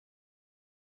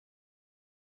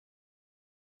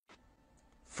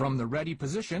From the ready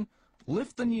position,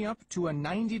 lift the knee up to a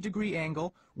 90-degree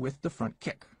angle with the front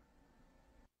kick.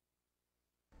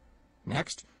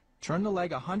 Next, turn the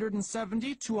leg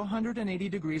 170 to 180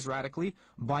 degrees radically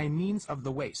by means of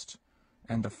the waist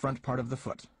and the front part of the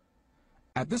foot.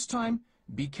 At this time,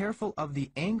 be careful of the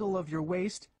angle of your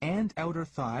waist and outer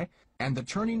thigh and the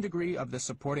turning degree of the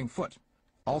supporting foot.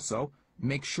 Also,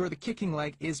 make sure the kicking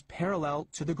leg is parallel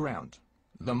to the ground.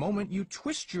 The moment you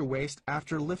twist your waist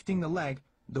after lifting the leg,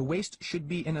 the waist should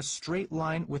be in a straight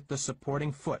line with the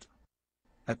supporting foot.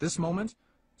 At this moment,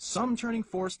 some turning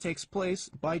force takes place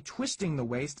by twisting the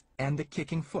waist and the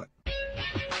kicking foot.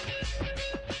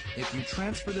 If you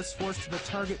transfer this force to the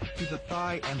target through the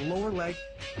thigh and lower leg,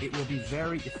 it will be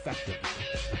very effective.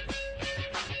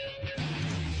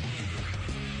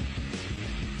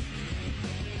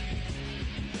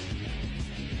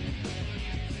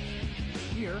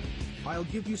 Here, I'll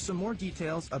give you some more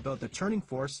details about the turning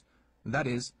force, that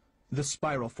is, the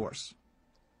spiral force.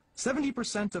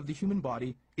 70% of the human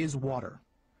body is water.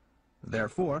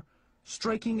 Therefore,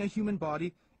 striking a human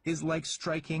body is like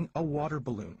striking a water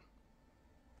balloon.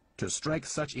 To strike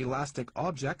such elastic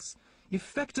objects,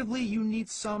 effectively you need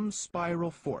some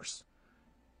spiral force.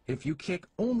 If you kick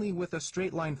only with a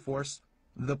straight line force,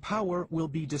 the power will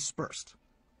be dispersed.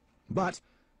 But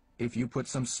if you put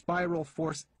some spiral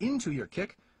force into your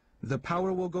kick, the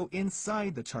power will go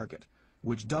inside the target,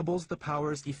 which doubles the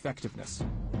power's effectiveness.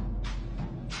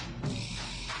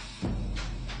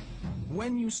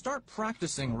 When you start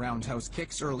practicing roundhouse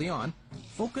kicks early on,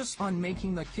 focus on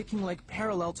making the kicking leg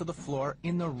parallel to the floor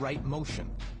in the right motion.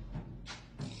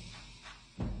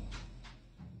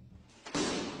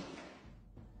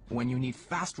 When you need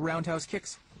fast roundhouse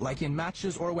kicks, like in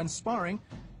matches or when sparring,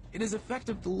 it is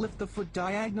effective to lift the foot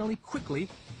diagonally quickly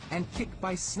and kick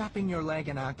by snapping your leg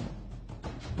and ankle.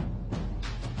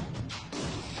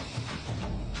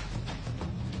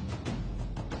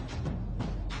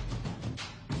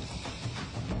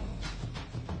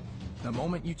 The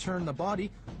moment you turn the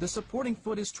body, the supporting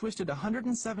foot is twisted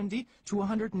 170 to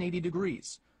 180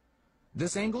 degrees.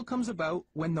 This angle comes about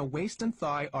when the waist and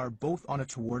thigh are both on a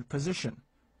toward position.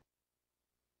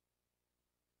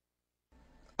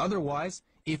 Otherwise,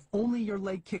 if only your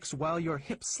leg kicks while your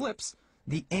hip slips,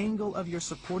 the angle of your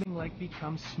supporting leg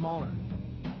becomes smaller.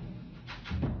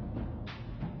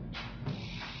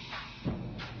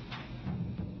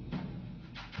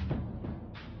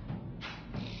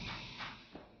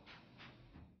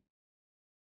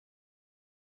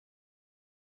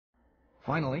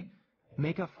 Finally,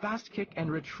 make a fast kick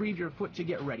and retrieve your foot to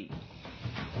get ready.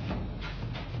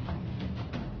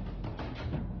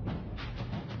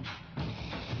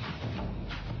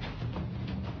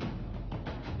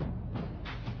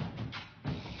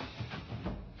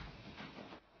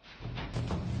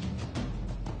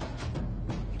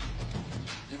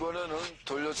 이번에는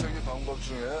돌려차기 방법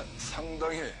중에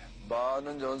상당히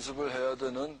많은 연습을 해야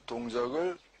되는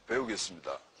동작을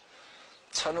배우겠습니다.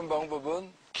 차는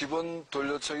방법은 기본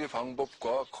돌려차기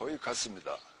방법과 거의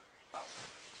같습니다.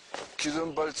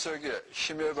 기존 발차기의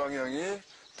힘의 방향이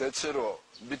대체로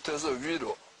밑에서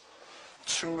위로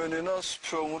측면이나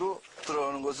수평으로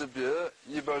들어가는 것에 비해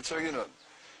이 발차기는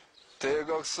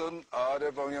대각선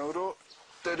아래 방향으로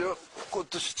때려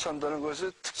꽂듯이 찬다는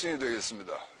것이 특징이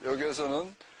되겠습니다.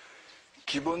 여기에서는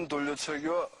기본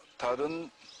돌려차기와 다른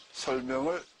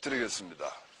설명을 드리겠습니다.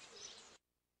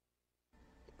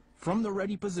 From the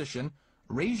ready position,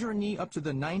 raise your knee up to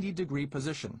the 90-degree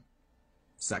position.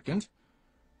 Second,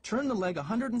 turn the leg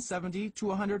 170 to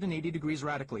 180 degrees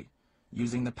radically,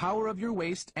 using the power of your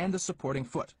waist and the supporting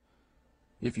foot.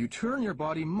 If you turn your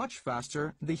body much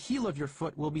faster, the heel of your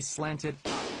foot will be slanted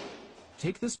up.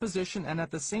 Take this position and at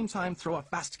the same time throw a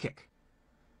fast kick.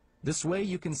 This way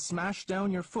you can smash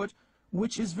down your foot,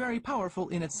 which is very powerful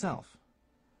in itself.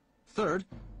 Third,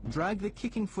 drag the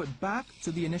kicking foot back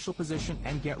to the initial position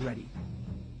and get ready.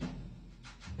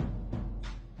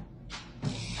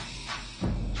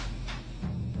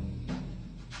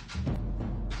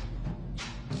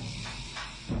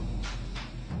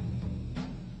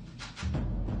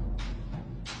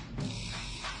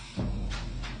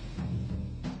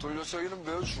 돌려차기는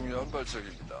매우 중요한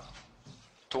발차기입니다.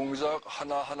 동작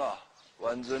하나하나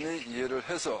완전히 이해를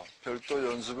해서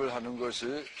별도 연습을 하는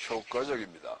것이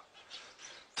효과적입니다.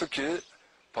 특히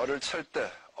발을 찰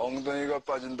때 엉덩이가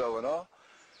빠진다거나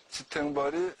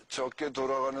지탱발이 적게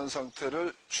돌아가는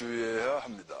상태를 주의해야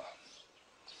합니다.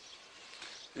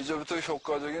 이제부터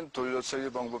효과적인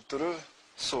돌려차기 방법들을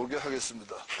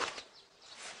소개하겠습니다.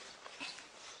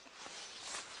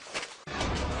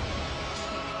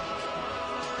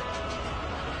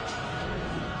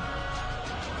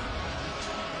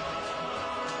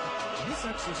 This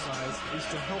exercise is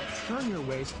to help turn your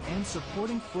waist and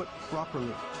supporting foot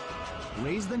properly.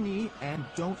 Raise the knee and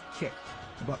don't kick,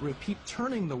 but repeat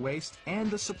turning the waist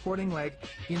and the supporting leg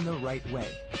in the right way.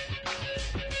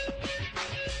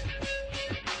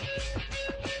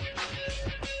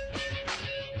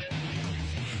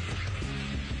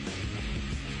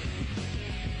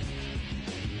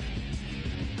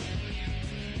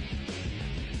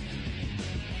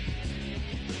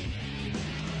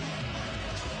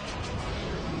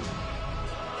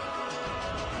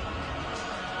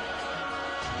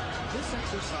 This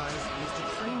exercise is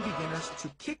to train beginners to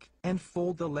kick and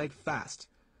fold the leg fast,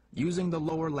 using the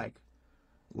lower leg.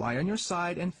 Lie on your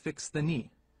side and fix the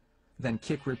knee. Then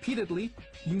kick repeatedly,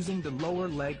 using the lower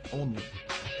leg only.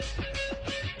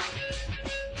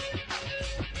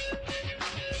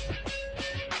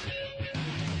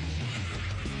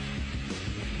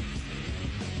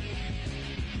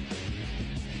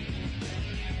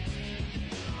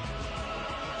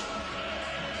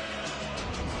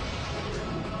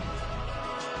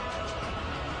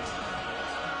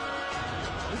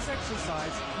 This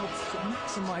exercise helps to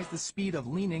maximize the speed of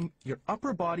leaning your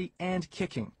upper body and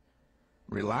kicking.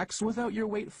 Relax without your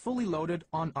weight fully loaded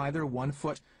on either one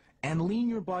foot and lean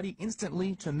your body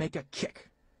instantly to make a kick.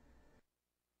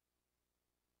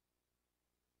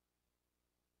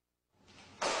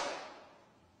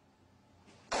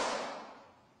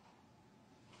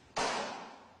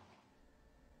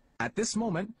 At this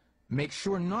moment, make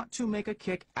sure not to make a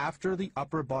kick after the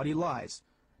upper body lies,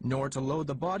 nor to load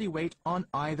the body weight on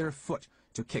either foot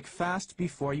to kick fast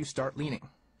before you start leaning.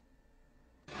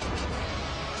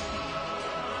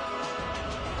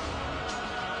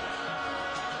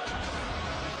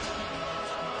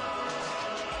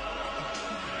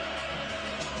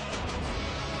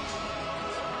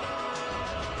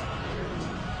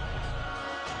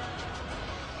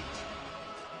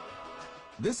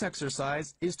 This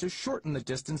exercise is to shorten the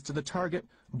distance to the target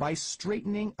by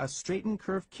straightening a straightened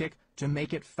curve kick to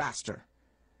make it faster.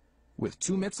 With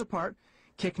 2 mitts apart,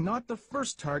 kick not the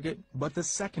first target, but the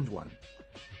second one.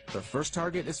 The first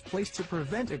target is placed to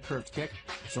prevent a curved kick,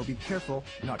 so be careful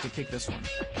not to kick this one.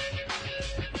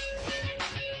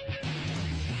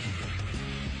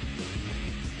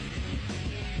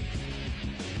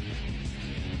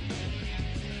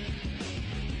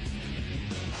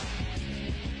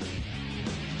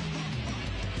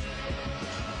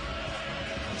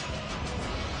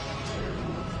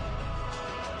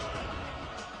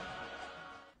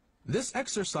 This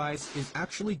exercise is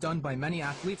actually done by many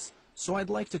athletes, so I'd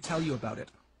like to tell you about it.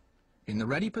 In the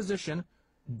ready position,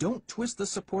 don't twist the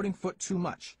supporting foot too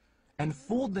much, and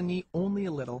fold the knee only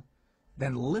a little,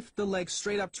 then lift the leg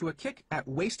straight up to a kick at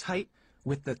waist height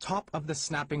with the top of the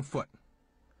snapping foot.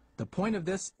 The point of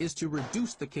this is to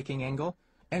reduce the kicking angle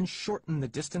and shorten the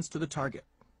distance to the target.